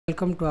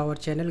Welcome to our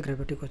channel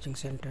Gravity Coaching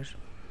Center.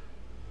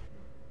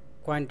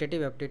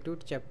 Quantitative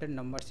Aptitude chapter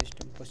number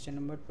system, question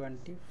number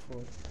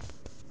 24.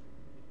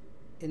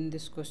 In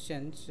this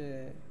questions,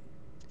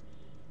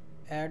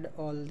 add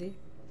all the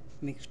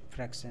mixed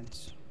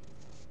fractions.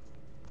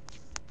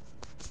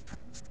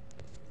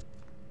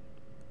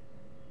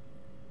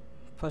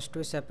 First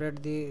we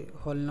separate the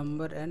whole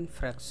number and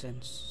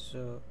fractions.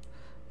 So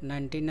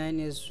 99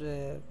 is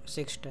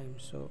 6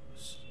 times, so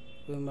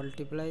we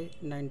multiply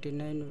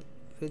 99 with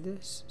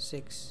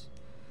 6.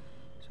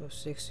 So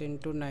 6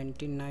 into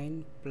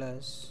 99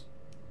 plus,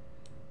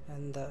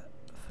 and the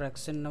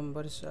fraction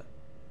numbers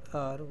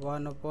are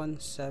 1 upon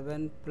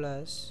 7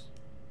 plus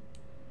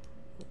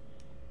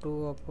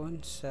 2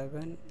 upon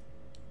 7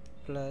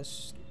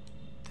 plus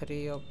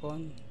 3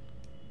 upon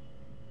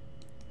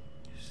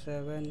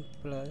 7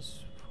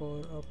 plus 4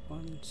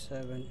 upon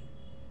 7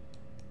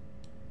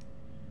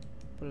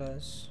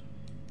 plus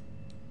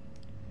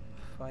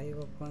 5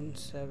 upon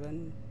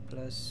 7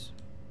 plus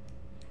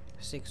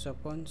 6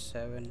 upon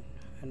 7.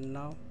 And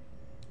now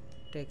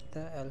take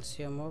the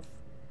LCM of,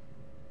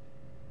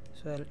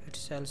 so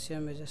its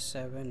LCM is a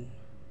 7,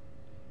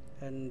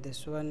 and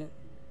this one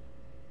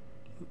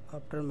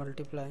after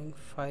multiplying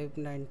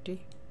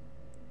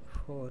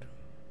 594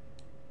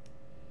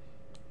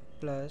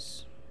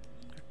 plus,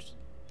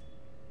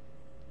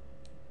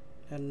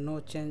 and no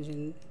change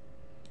in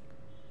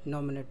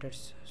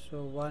denominators,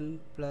 so 1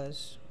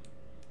 plus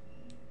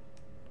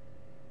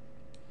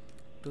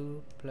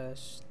 2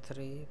 plus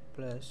 3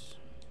 plus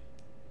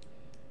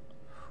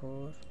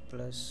 4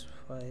 plus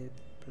 5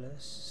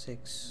 plus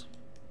 6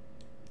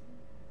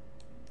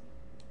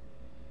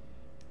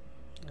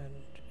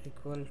 and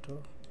equal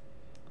to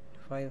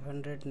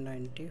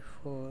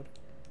 594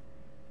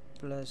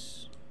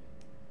 plus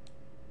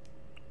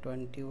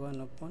 21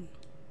 upon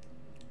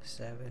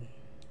 7,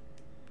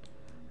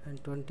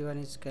 and 21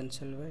 is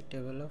cancelled by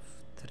table of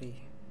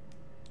 3,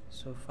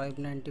 so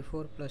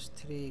 594 plus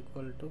 3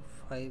 equal to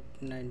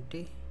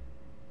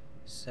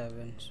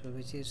 597, so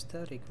which is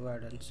the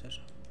required answer.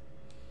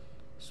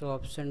 So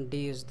option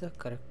D is the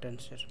correct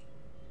answer.